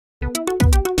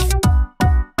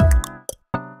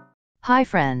Hi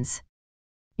friends.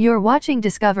 You're watching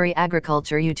Discovery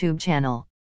Agriculture YouTube channel.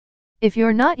 If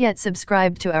you're not yet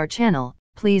subscribed to our channel,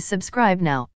 please subscribe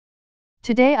now.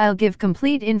 Today I'll give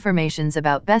complete informations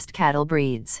about best cattle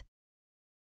breeds.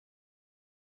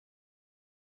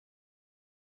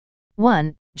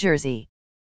 1. Jersey.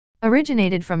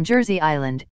 Originated from Jersey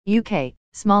Island, UK,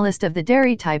 smallest of the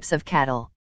dairy types of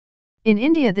cattle. In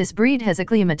India this breed has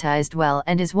acclimatized well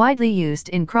and is widely used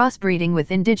in crossbreeding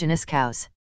with indigenous cows.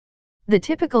 The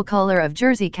typical color of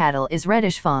Jersey cattle is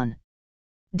reddish fawn.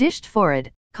 Dished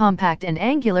forehead, compact and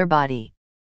angular body.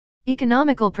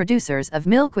 Economical producers of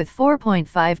milk with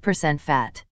 4.5%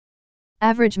 fat.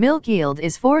 Average milk yield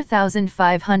is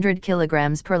 4,500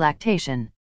 kilograms per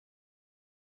lactation.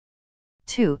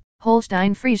 2.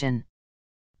 Holstein Friesian.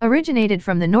 Originated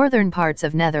from the northern parts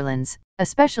of Netherlands,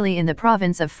 especially in the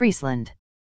province of Friesland.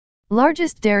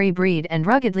 Largest dairy breed and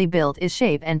ruggedly built is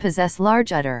shape and possess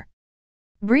large udder.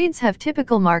 Breeds have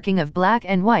typical marking of black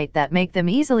and white that make them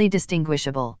easily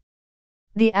distinguishable.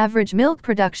 The average milk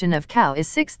production of cow is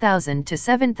 6,000 to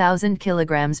 7,000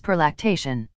 kilograms per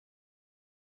lactation.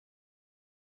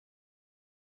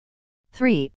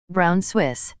 3. Brown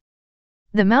Swiss.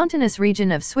 The mountainous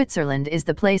region of Switzerland is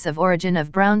the place of origin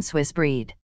of brown Swiss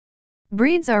breed.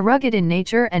 Breeds are rugged in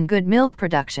nature and good milk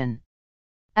production.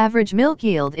 Average milk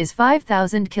yield is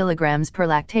 5,000 kilograms per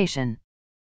lactation.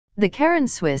 The Guernsey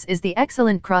Swiss is the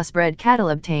excellent crossbred cattle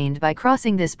obtained by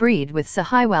crossing this breed with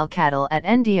Sahiwal cattle at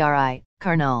Ndri,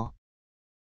 Karnal.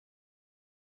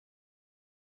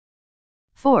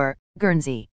 4.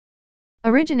 Guernsey.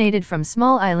 Originated from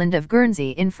small island of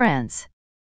Guernsey in France.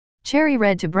 Cherry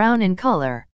red to brown in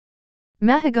color.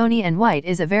 Mahogany and white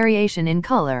is a variation in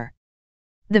color.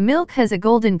 The milk has a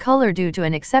golden color due to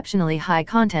an exceptionally high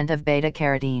content of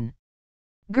beta-carotene.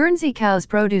 Guernsey cows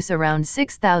produce around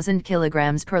 6,000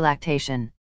 kilograms per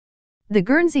lactation. The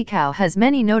Guernsey cow has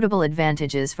many notable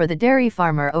advantages for the dairy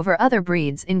farmer over other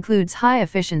breeds, includes high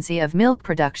efficiency of milk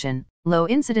production, low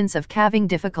incidence of calving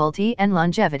difficulty and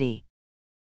longevity.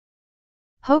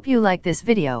 Hope you like this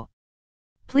video.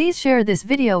 Please share this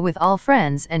video with all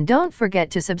friends and don't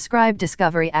forget to subscribe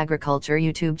Discovery Agriculture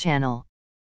YouTube channel.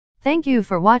 Thank you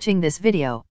for watching this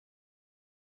video.